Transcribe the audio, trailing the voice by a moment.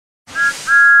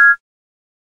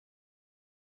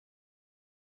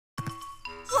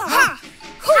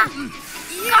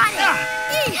Got it!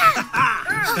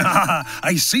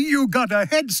 I see you got a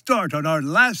head start on our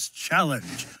last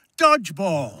challenge,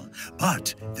 dodgeball.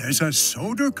 But there's a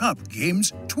Sodor Cup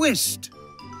game's twist.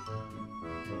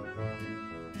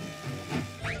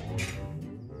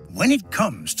 When it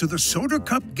comes to the Sodor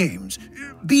Cup games,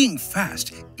 being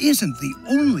fast isn't the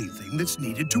only thing that's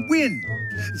needed to win.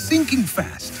 Thinking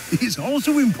fast is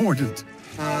also important.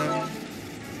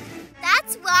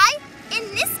 That's why,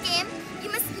 in this game,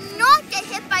 you must not get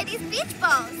hit by these beach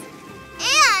balls.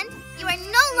 And you are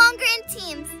no longer in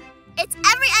teams. It's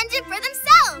every engine for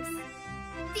themselves.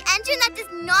 The engine that does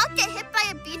not get hit by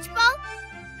a beach ball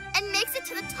and makes it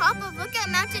to the top of Lookout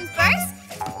Mountain first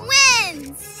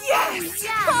wins! Yes!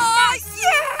 Yeah, Oh,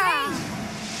 yeah!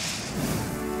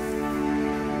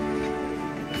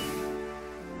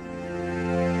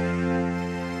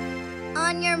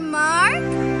 On your mark,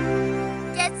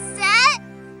 get set,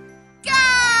 go!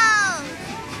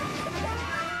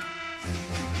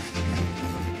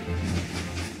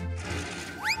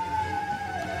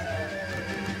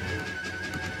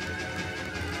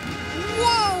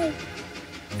 Whoa!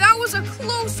 That was a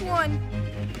close one.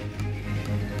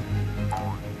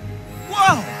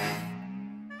 Whoa!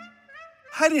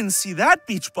 I didn't see that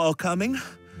beach ball coming.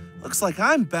 Looks like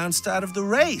I'm bounced out of the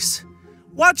race.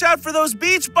 Watch out for those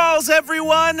beach balls,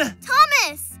 everyone!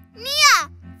 Thomas, Nia,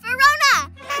 Verona,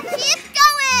 keep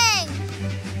going!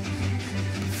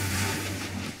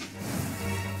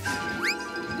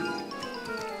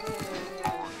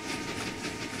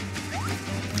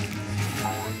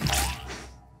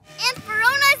 And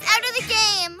Verona's out of the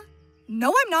game. No,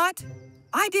 I'm not.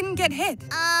 I didn't get hit.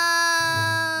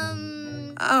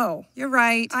 Oh, you're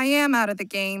right. I am out of the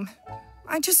game.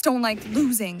 I just don't like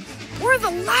losing. We're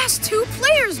the last two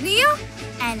players, Nia.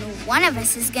 And one of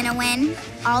us is gonna win.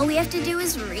 All we have to do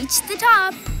is reach the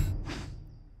top.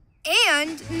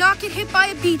 And not get hit by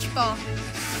a beach ball.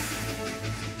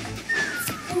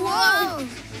 Whoa!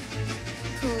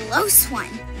 Close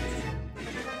one.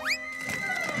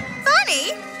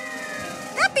 Funny,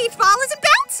 that beach ball isn't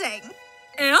bouncing.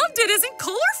 And it isn't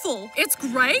colorful. It's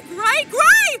gray, gray,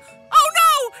 gray! Oh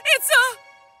no, it's a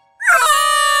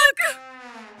rock!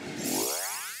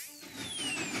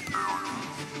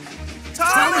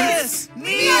 Thomas!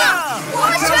 Nia!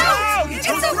 Watch out!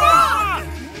 It's a rock!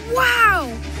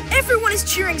 Wow! Everyone is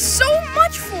cheering so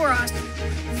much for us.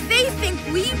 They think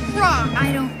we rock.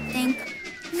 I don't think.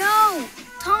 No!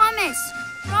 Thomas!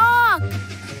 Rock!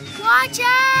 Watch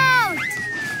out!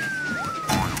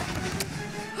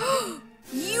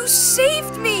 You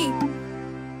saved me!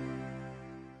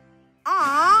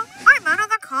 Aw, I'm out of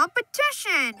the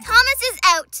competition. Thomas is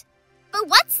out. But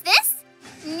what's this?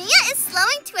 Nia is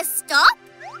slowing to a stop?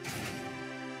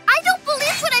 I don't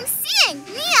believe what I'm seeing.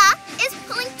 Nia is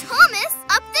pulling Thomas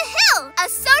up the hill. A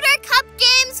Sodor Cup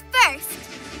games first.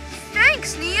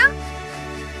 Thanks, Nia.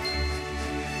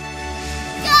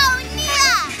 Go, Nia!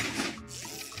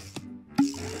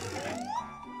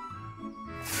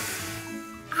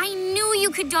 I knew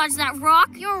you could dodge that rock.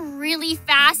 You're really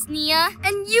fast, Nia.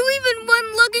 And you even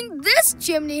won lugging this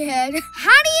chimney head.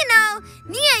 How do you know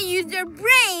Nia used her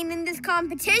brain in this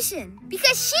competition?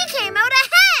 Because she came out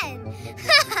ahead.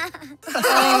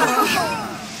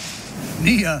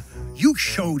 Nia, you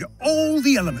showed all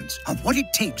the elements of what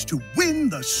it takes to win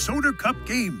the Sodor Cup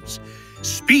games.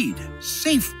 Speed,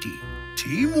 safety,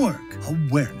 teamwork,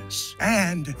 awareness,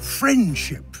 and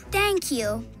friendship. Thank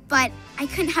you. But I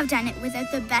couldn't have done it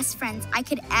without the best friends I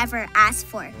could ever ask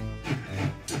for.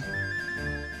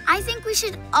 I think we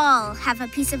should all have a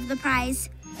piece of the prize.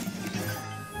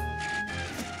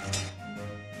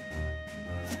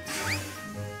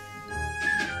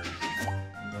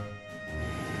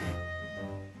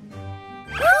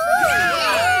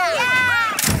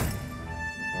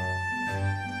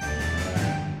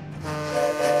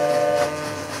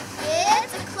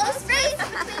 It's a close race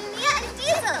between Nia and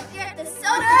Diesel here at the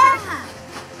Sodor Cup.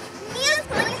 Nia's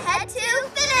going ahead to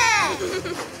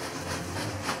finish.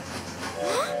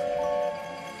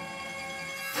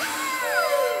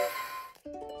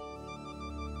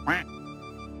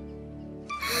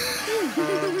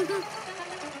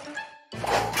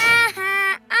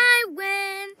 I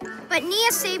win. But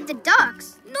Nia saved the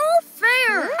ducks. No fair.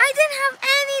 I didn't have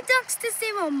any ducks to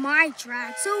save on my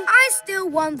track, so I still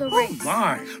won the race. Oh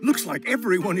my, looks like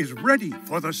everyone is ready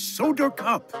for the Sodor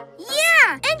Cup.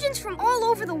 Yeah, engines from all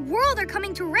over the world are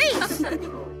coming to race.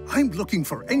 I'm looking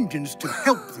for engines to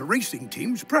help the racing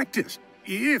teams practice.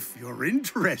 If you're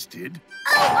interested.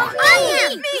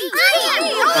 I am.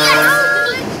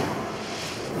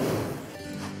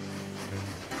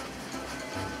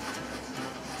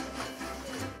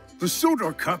 The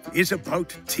Sodor Cup is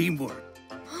about teamwork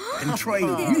and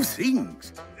trying new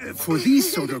things. For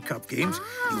these Sodor Cup games,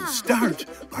 you'll start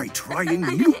by trying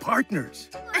new partners.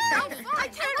 I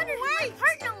can't wonder who my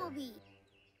partner will be.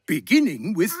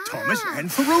 Beginning with Thomas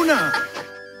and Verona,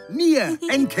 Nia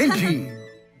and Kenji,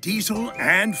 Diesel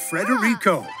and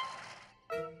Frederico.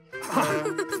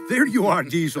 There you are,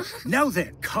 Diesel. Now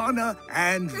then, Kana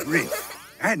and Riff.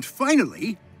 And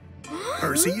finally,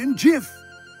 Percy and Jiff.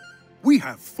 We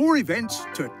have 4 events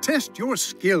to test your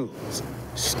skills.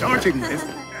 Starting with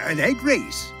an egg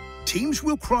race. Teams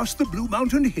will cross the Blue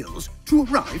Mountain Hills to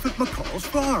arrive at McCall's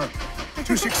farm.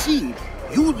 To succeed,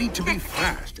 you'll need to be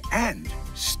fast and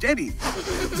steady.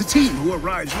 The team who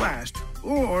arrives last,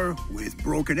 or with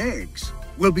broken eggs,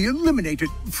 will be eliminated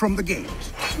from the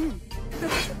games.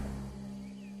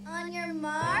 On your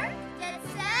mark, get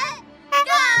set,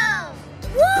 go!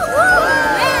 Woo-hoo!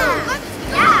 Yeah! Let's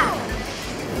go!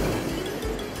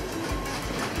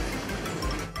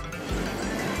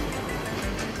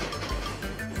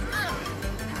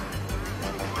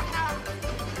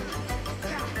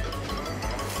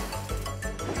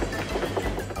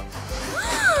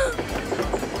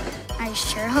 I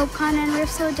sure hope Kana and Riff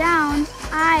slow down.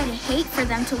 I'd hate for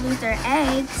them to lose their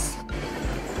eggs.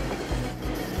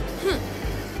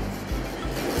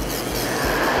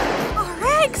 Our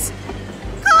eggs!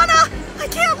 Kana! I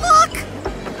can't look!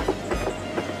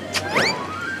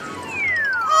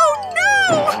 Oh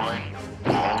no!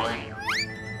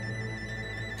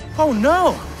 Oh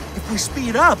no! If we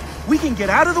speed up, we can get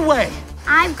out of the way.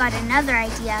 I've got another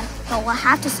idea, but we'll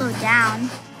have to slow down.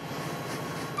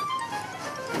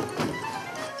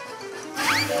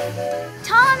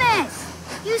 Thomas!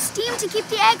 Use steam to keep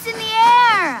the eggs in the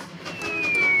air!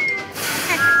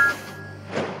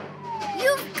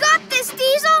 You've got this,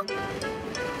 Diesel!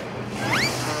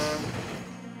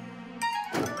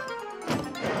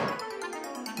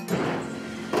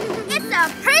 It's a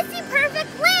Percy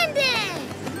perfect landing!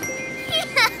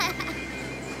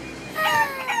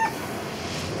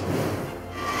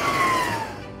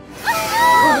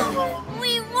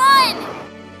 We won!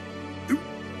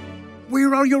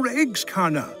 Where are your eggs,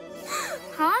 Kana?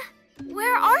 Huh?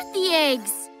 Where are the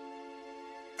eggs?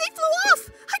 They flew off!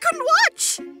 I couldn't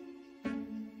watch!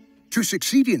 To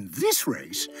succeed in this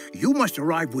race, you must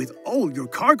arrive with all your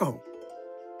cargo.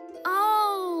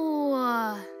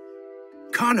 Oh.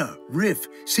 Kana, Riff,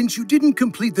 since you didn't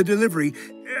complete the delivery,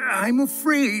 I'm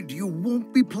afraid you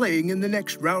won't be playing in the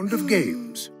next round of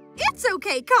games. It's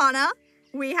okay, Kana.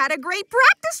 We had a great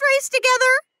practice race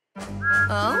together.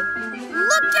 Oh?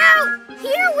 Look out!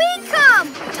 Here we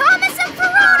come! Thomas and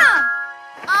Verona!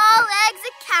 All eggs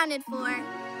accounted for.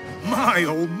 My,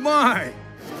 oh my!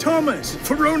 Thomas,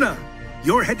 Verona,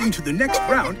 you're heading to the next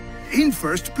round in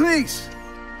first place.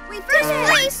 We first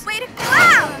place! Way to go!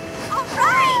 Wow! All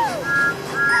right!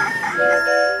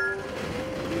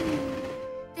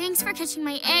 Thanks for catching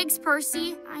my eggs,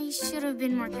 Percy. I should have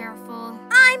been more careful.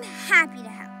 I'm happy to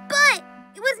help. But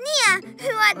it was Nia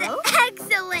who had the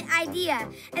excellent idea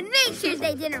and made sure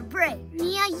they didn't break.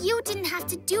 Nia, you didn't have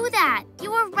to do that.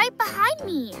 You were right behind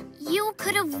me. You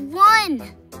could have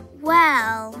won.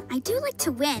 Well, I do like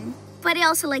to win, but I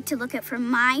also like to look out for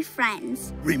my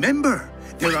friends. Remember,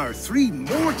 there are 3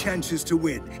 more chances to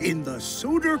win in the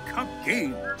Sodor Cup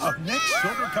game. Our next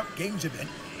Sodor Cup Games event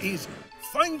is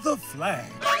Find the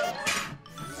Flag.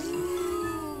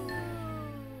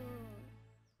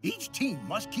 Each team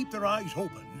must keep their eyes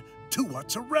open to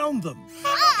what's around them.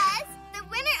 Us, the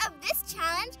winner of this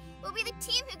challenge, will be the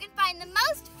team who can find the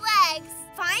most flags.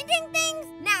 Finding things?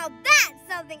 Now that's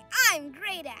something I'm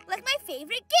great at. Like my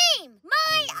favorite game,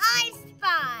 My I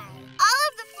Spy. All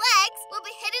of the flags will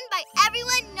be hidden by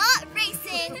everyone not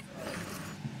racing.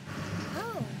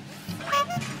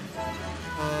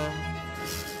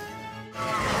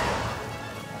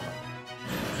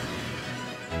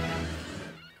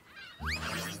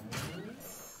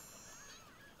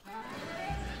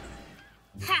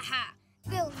 Haha,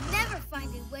 they'll never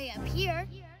find a way up here.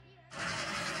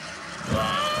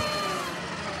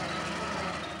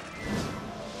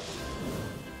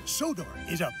 Sodor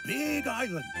is a big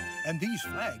island, and these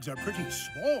flags are pretty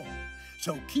small.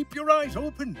 So keep your eyes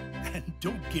open and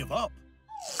don't give up.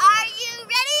 Are you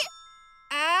ready?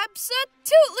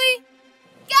 Absolutely!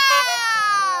 Go!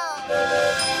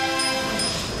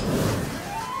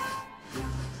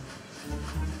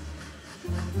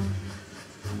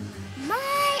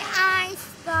 My I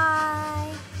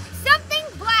spy something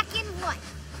black and white.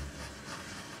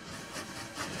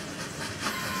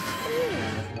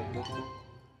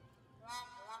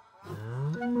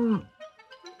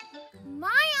 My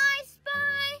I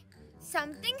spy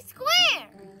something square.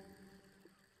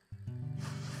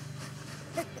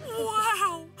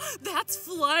 That's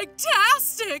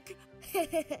flagtastic!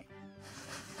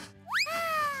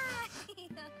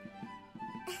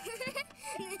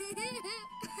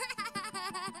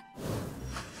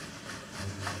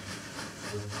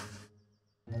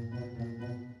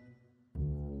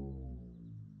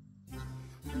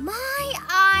 My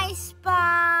I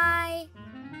spy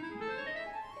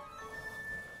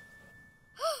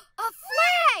a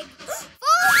flag! Full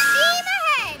steam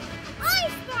ahead! I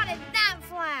spotted that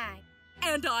flag!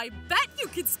 And I bet you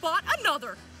could spot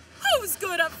another. Who's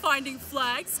good at finding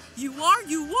flags? You are,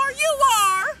 you are, you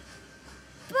are!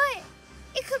 But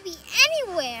it could be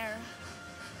anywhere.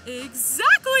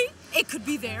 Exactly! It could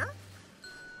be there,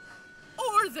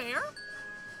 or there,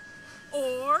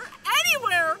 or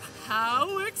anywhere.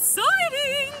 How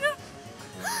exciting!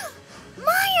 My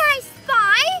I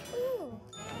spy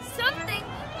something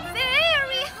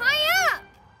very high up.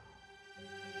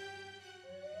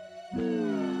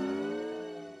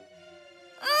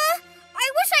 I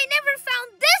wish I never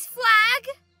found this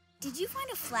flag. Did you find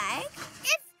a flag?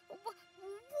 It's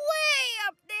way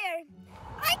up there.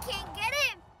 I can't get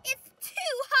it. It's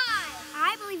too high.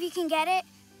 I believe you can get it.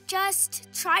 Just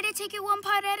try to take it one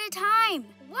part at a time.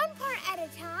 One part at a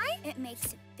time? It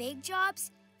makes big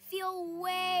jobs feel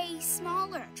way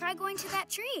smaller. Try going to that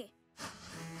tree.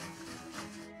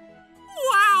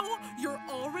 Wow! You're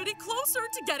already closer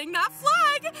to getting that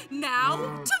flag. Now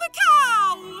to the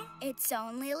cow! It's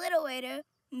only a little way to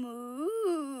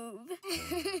move.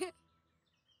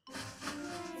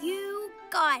 You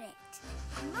got it.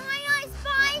 My I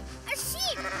spy a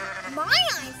sheep. My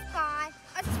I spy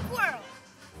a squirrel.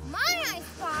 My I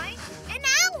spy an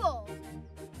owl.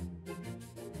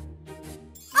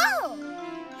 Oh!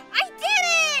 I did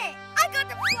it! I got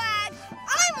the flag.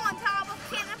 I'm on top of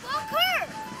Cannonball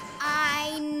Curve.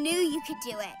 I knew you could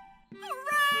do it.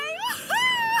 Hooray!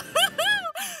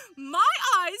 My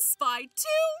eyes spy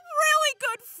two really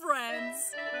good friends.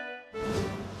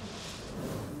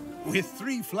 With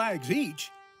 3 flags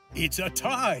each, it's a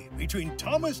tie between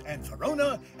Thomas and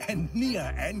Verona and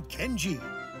Nia and Kenji.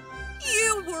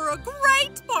 You were a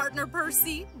great partner,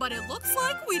 Percy, but it looks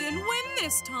like we didn't win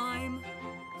this time.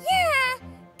 Yeah,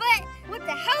 but with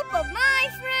the help of my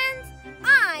friends,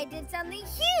 I did something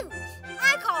huge.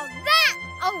 I call that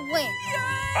a win.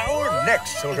 Our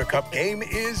next Sodor Cup game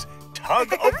is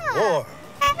Tug of War.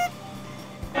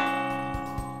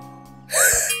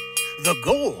 The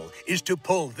goal is to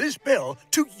pull this bell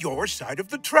to your side of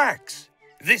the tracks.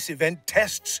 This event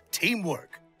tests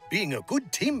teamwork. Being a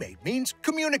good teammate means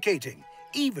communicating,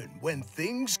 even when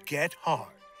things get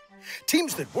hard.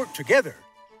 Teams that work together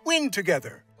win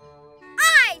together.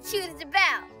 I choose the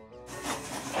bell.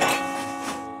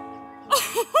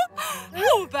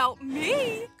 How about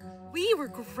me? We were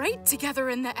great together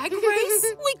in the egg race.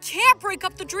 We can't break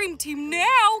up the dream team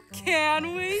now,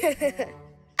 can we?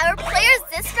 Our players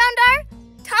this round are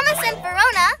Thomas and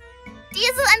Verona,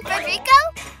 Diesel and Federico,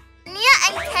 Nia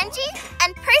and Kenji,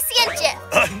 and Percy and Jif.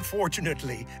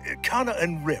 Unfortunately, Kana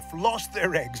and Riff lost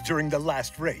their eggs during the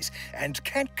last race and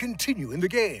can't continue in the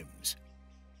games.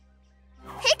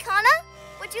 Hey, Kana,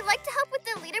 would you like to help with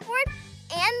the leaderboard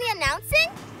and the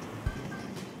announcing?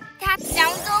 That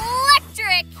sounds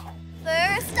electric!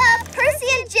 First up, Percy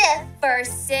and Jif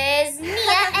versus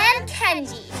Nia and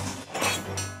Kenji.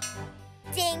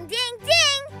 Ding, ding,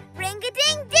 ding!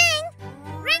 Ring-a-ding-ding!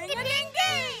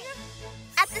 Ring-a-ding-ding!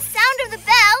 At the sound of the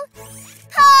bell,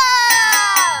 po!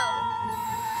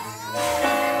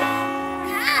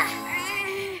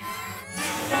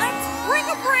 Let's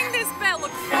bring this bell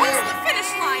across the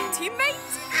finish line,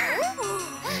 teammates.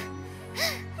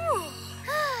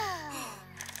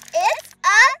 It's a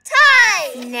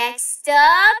tie! Next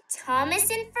up, Thomas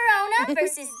and Verona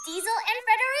versus Diesel and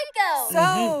Federico.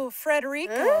 So,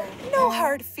 Federico, no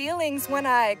hard feelings when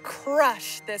I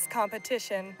crush this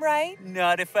competition, right?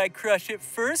 Not if I crush it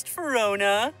first,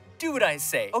 Verona. Do what I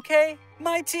say, okay?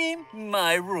 My team,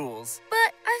 my rules.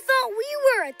 But I thought we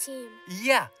were a team.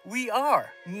 Yeah, we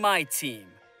are. My team.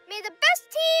 May the best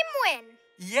team win.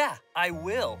 Yeah, I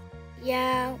will.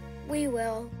 Yeah, we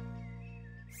will.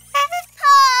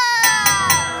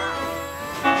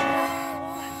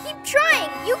 Keep trying.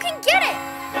 You can get it.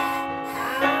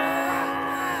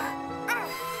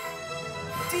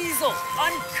 Diesel,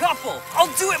 uncouple.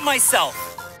 I'll do it myself.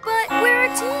 But we're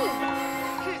a team.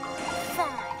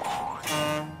 Fine.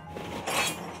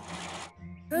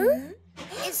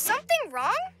 Is something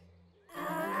wrong?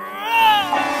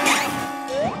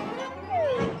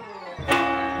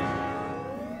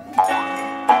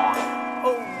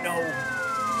 Oh, no.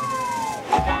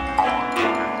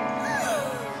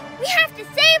 We have to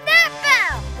save that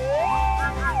bell.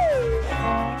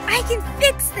 I can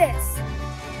fix this.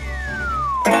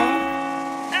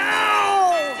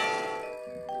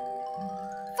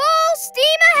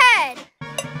 ahead.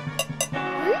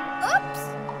 Oops.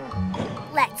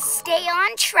 Let's stay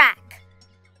on track.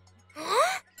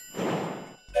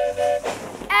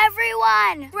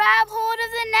 Everyone, grab hold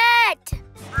of the net.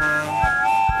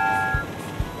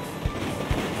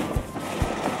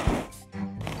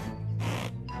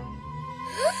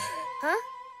 Huh?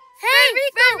 Hey,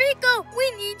 Federico, we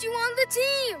need you on the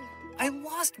team. I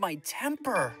lost my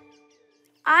temper.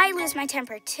 I lose my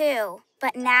temper too,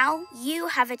 but now you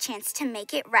have a chance to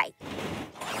make it right.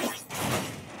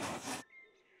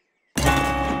 A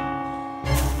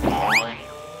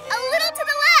little to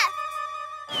the left.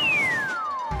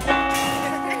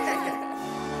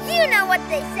 You know what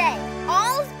they say.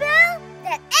 All's well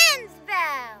that ends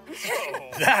well.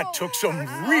 That took some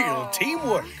real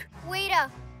teamwork. Way to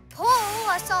pull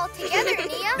us all together,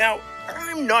 Nia. Now,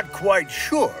 I'm not quite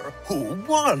sure who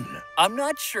won. I'm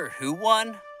not sure who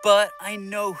won, but I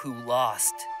know who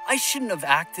lost. I shouldn't have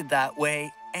acted that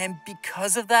way, and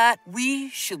because of that, we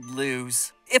should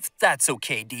lose. If that's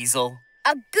okay, Diesel.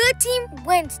 A good team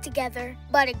wins together,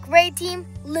 but a great team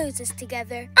loses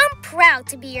together. I'm proud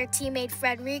to be your teammate,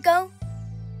 Federico.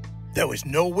 There was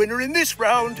no winner in this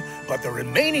round, but the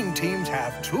remaining teams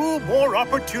have 2 more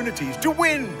opportunities to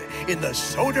win in the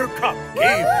Sodor Cup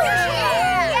game.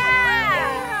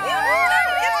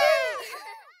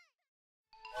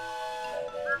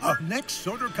 Our next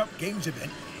Sodor Cup Games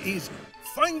event is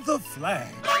Find the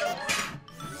Flag.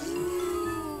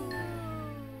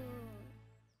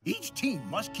 Each team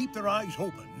must keep their eyes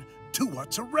open to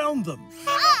what's around them.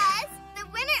 Us, the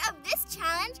winner of this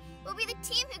challenge, will be the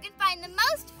team who can find the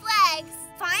most flags.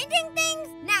 Finding things?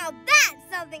 Now that's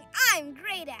something I'm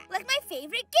great at. Like my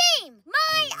favorite game,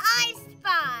 My I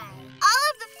Spy. All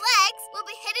of the flags will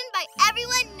be hidden by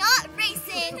everyone not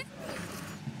racing.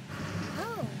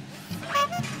 Oh.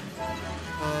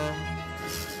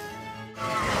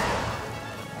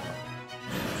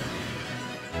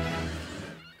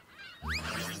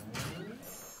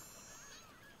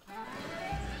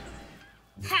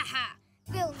 Haha!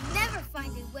 They'll never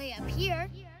find a way up here.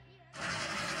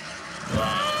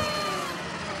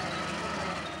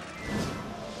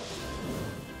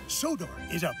 Sodor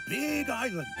is a big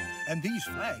island, and these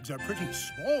flags are pretty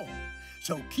small.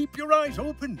 So keep your eyes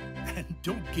open and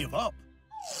don't give up.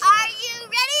 Are you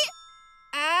ready?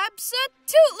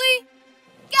 Absolutely.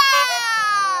 Go!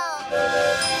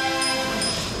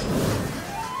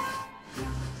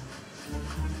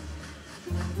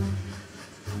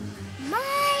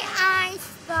 My I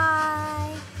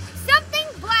spy something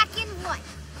black and white.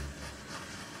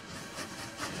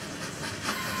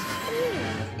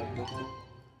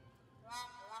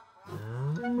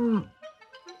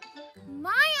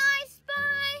 My I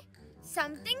spy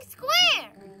something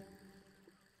square.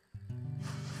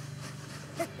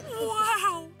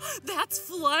 Wow, that's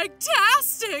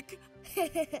flagtastic!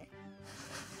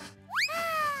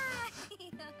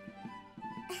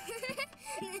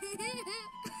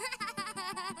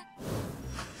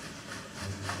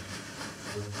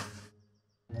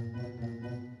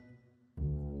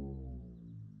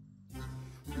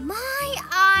 My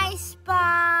I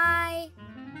spy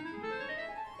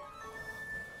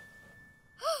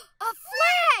a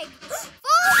flag! Full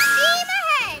steam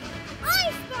ahead! I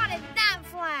spotted that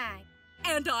flag!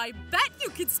 And I bet you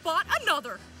could spot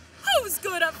another. Who's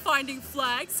good at finding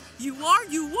flags? You are,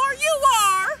 you are, you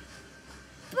are!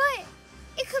 But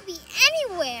it could be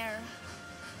anywhere.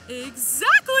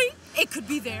 Exactly! It could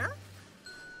be there,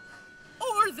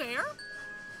 or there,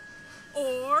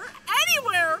 or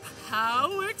anywhere.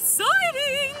 How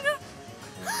exciting!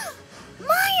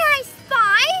 My I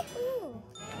spy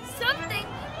something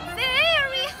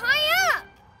very high up.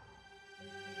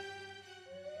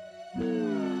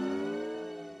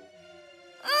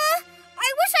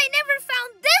 I wish I never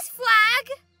found this flag.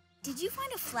 Did you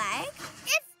find a flag?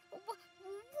 It's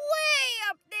way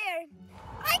up there.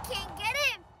 I can't get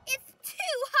it. It's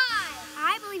too high.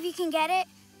 I believe you can get it.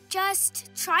 Just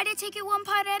try to take it one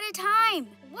part at a time.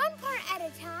 One part at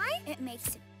a time? It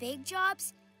makes big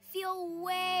jobs feel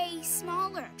way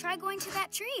smaller. Try going to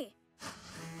that tree.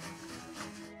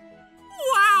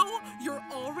 Wow, you're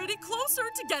already closer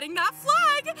to getting that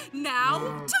flag. Now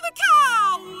to the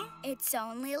cow. It's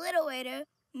only a little way to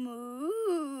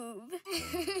move.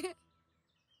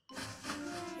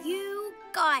 You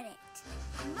got it.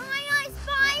 My I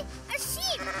spy a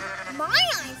sheep. My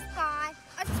I spy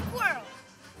a squirrel.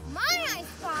 My I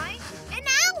spy an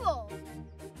owl.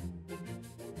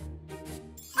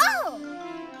 Oh,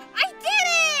 I did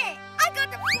it! I got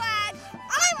the flag.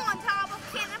 I'm on top of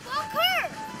Cannonball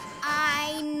Curve.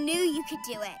 I knew you could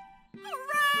do it.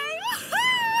 Hooray!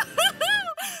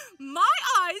 My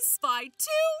eyes spy 2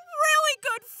 really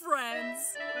good friends.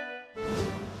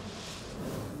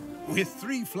 With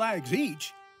 3 flags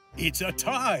each, it's a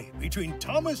tie between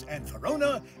Thomas and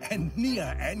Verona and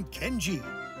Nia and Kenji.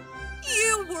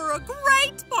 You were a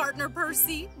great partner,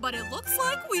 Percy, but it looks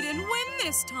like we didn't win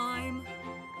this time.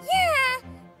 Yeah,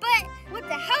 but with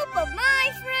the help of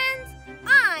my friends,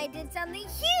 I did something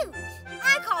huge.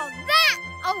 I call that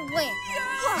a win.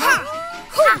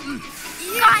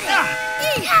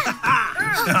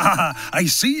 I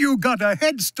see you got a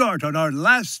head start on our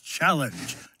last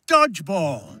challenge,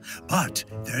 dodgeball. But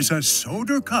there's a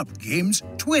Sodor Cup Games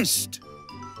twist.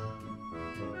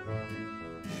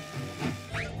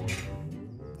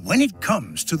 When it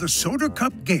comes to the Sodor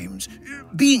Cup Games,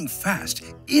 being fast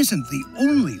isn't the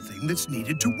only thing that's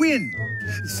needed to win.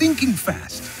 Thinking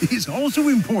fast is also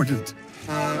important.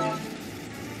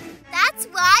 That's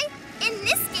why, in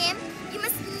this game, you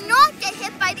must not get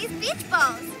hit by these beach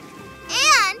balls.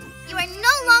 And you are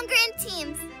no longer in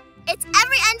teams. It's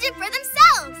every engine for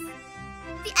themselves.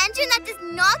 The engine that does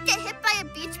not get hit by a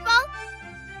beach ball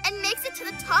and makes it to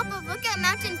the top of Lookout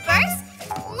Mountain first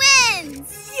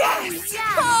wins! Yes!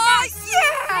 Yeah, Oh,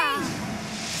 yeah!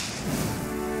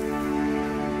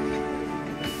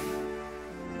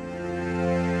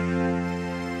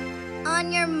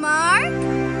 On your mark,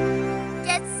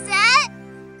 get set,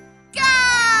 go!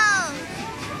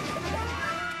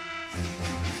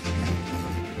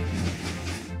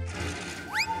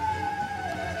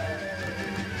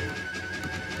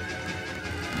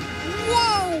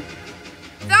 Whoa!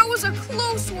 That was a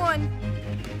close one.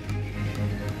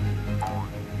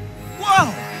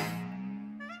 Whoa!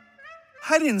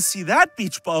 I didn't see that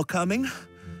beach ball coming.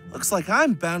 Looks like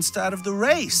I'm bounced out of the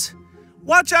race.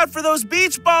 Watch out for those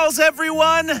beach balls,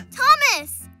 everyone!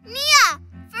 Thomas, Nia,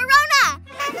 Verona,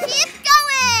 keep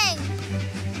going!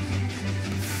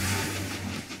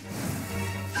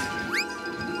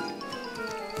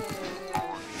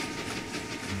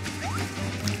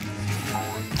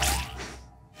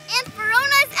 And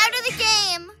Verona's out of the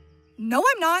game. No,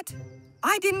 I'm not.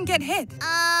 I didn't get hit.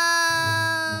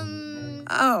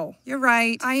 Oh, you're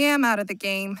right. I am out of the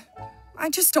game. I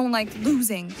just don't like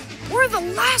losing. We're the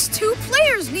last 2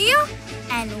 players, Nia.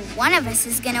 And one of us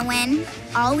is gonna win.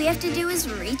 All we have to do is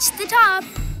reach the top.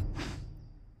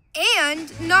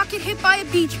 And not get hit by a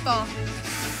beach ball.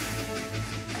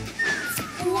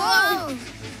 Whoa!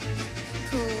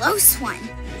 Close one.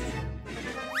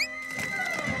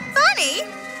 Funny,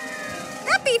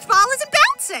 that beach ball isn't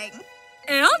bouncing.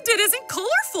 And it isn't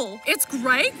colorful. It's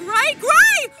gray, gray,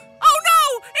 gray! Oh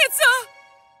no! It's a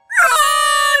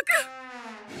rock!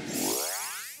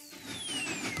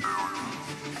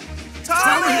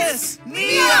 Thomas!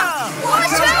 Nia!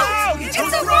 Watch out! It's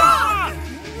a rock!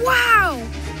 Wow!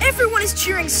 Everyone is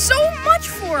cheering so much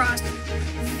for us.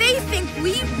 They think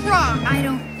we rock. I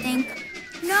don't think.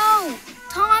 No!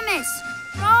 Thomas!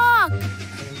 Rock!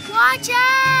 Watch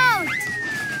out!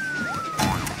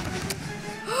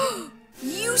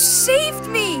 You saved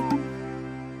me!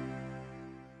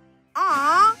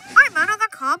 Aw, I'm out of the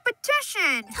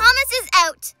competition. Thomas is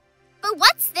out. But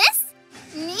what's this?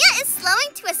 Nia is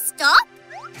slowing to a stop?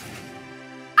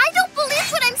 I don't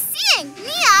believe what I'm seeing.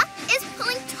 Nia is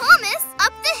pulling Thomas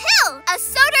up the hill. A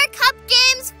Sodor Cup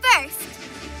Games first.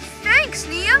 Thanks,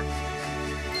 Nia.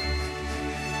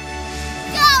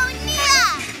 Go, Nia!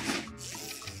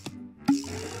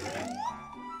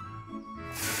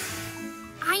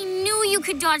 I knew you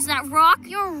could dodge that rock.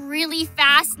 You're really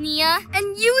fast, Nia.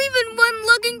 And you even won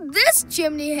lugging this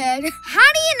chimney head.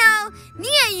 How do you know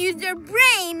Nia used her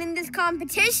brain in this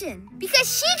competition? Because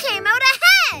she came out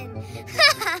ahead.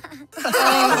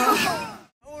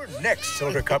 Our next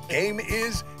Sodor Cup game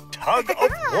is Tug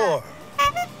of War.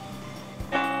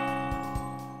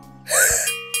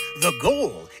 The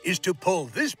goal is to pull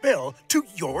this bell to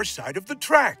your side of the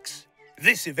tracks.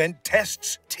 This event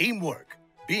tests teamwork.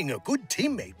 Being a good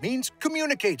teammate means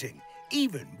communicating,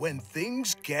 even when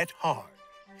things get hard.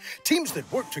 Teams that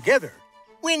work together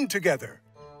win together.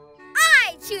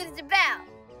 I choose the bell.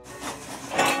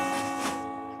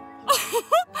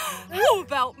 How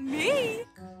about me?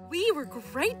 We were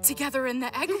great together in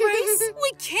the egg race.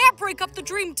 We can't break up the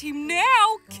dream team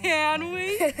now, can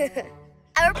we?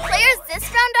 Our players this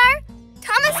round are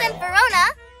Thomas and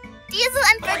Verona, Diesel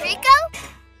and Federico,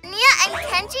 Nia and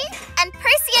Kenji, and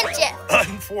Percy and Jif.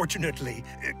 Unfortunately,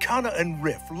 Kana and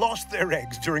Riff lost their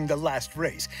eggs during the last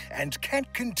race and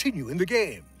can't continue in the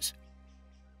games.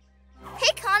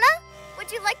 Hey, Kana,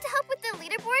 would you like to help with the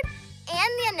leaderboard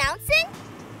and the announcing?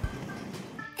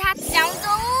 That sounds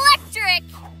electric.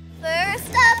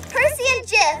 First up, Percy and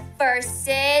Jif.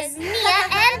 Versus Nia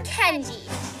and Kenji.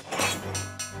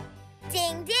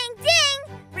 Ding, ding, ding!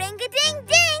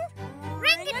 Ring-a-ding-ding!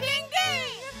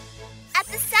 Ring-a-ding-ding! At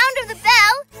the sound of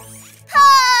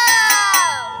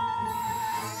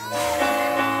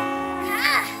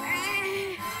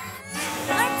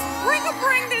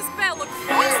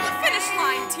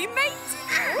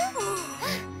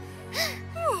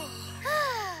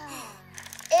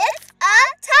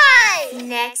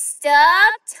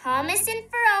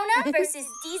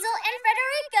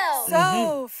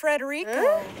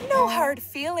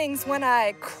happens when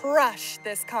I crush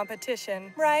this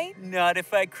competition, right? Not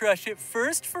if I crush it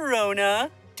first,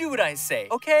 Verona. Do what I say,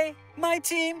 okay? My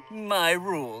team, my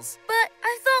rules. But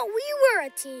I thought we were a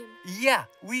team. Yeah,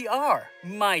 we are.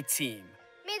 My team.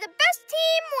 May the best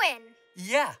team win.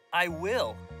 Yeah, I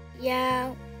will.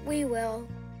 Yeah, we will.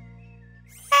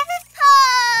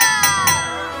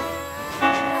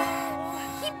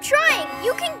 Keep trying.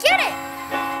 You can get it.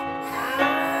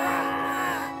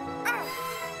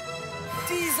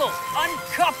 Diesel,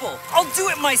 uncouple. I'll do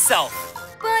it myself.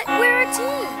 But we're a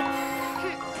team.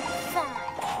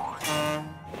 Fine.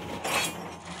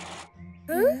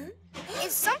 Huh?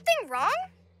 Is something wrong?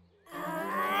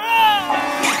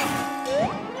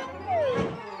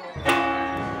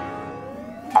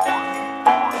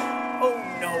 Oh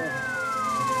no.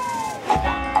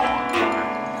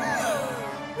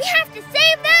 We have to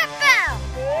save that bell.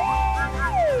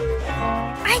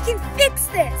 I can fix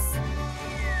this.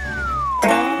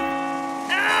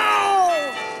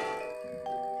 Ow!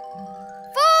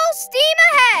 Full steam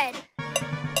ahead.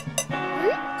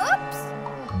 Oops.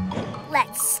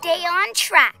 Let's stay on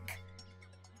track.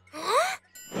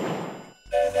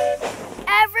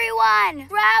 Everyone,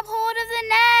 grab hold of the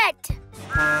net.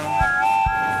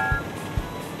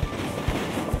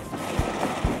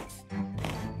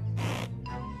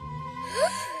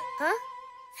 Huh?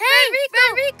 Hey,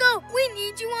 Federico, we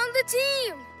need you on the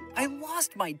team. I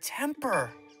lost my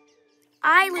temper.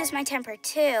 I lose my temper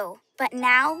too, but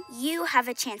now you have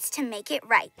a chance to make it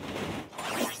right.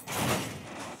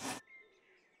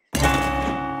 A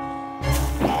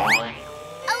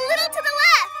little to the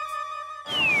left.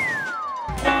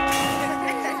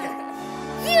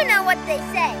 You know what they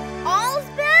say. All's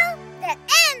well that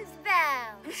ends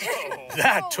well.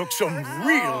 That took some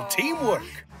real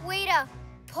teamwork. Way to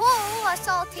pull us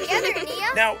all together,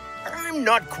 Nia. Now, I'm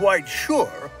not quite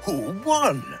sure who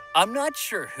won. I'm not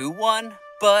sure who won,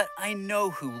 but I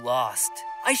know who lost.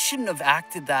 I shouldn't have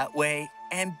acted that way,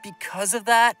 and because of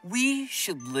that, we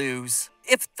should lose.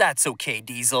 If that's okay,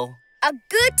 Diesel. A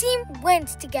good team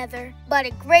wins together, but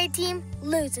a great team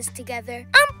loses together.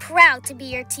 I'm proud to be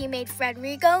your teammate,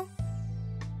 Federico.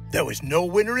 There was no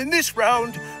winner in this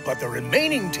round, but the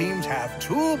remaining teams have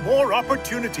 2 more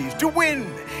opportunities to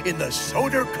win in the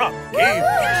Sodor Cup game.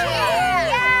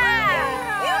 Yeah!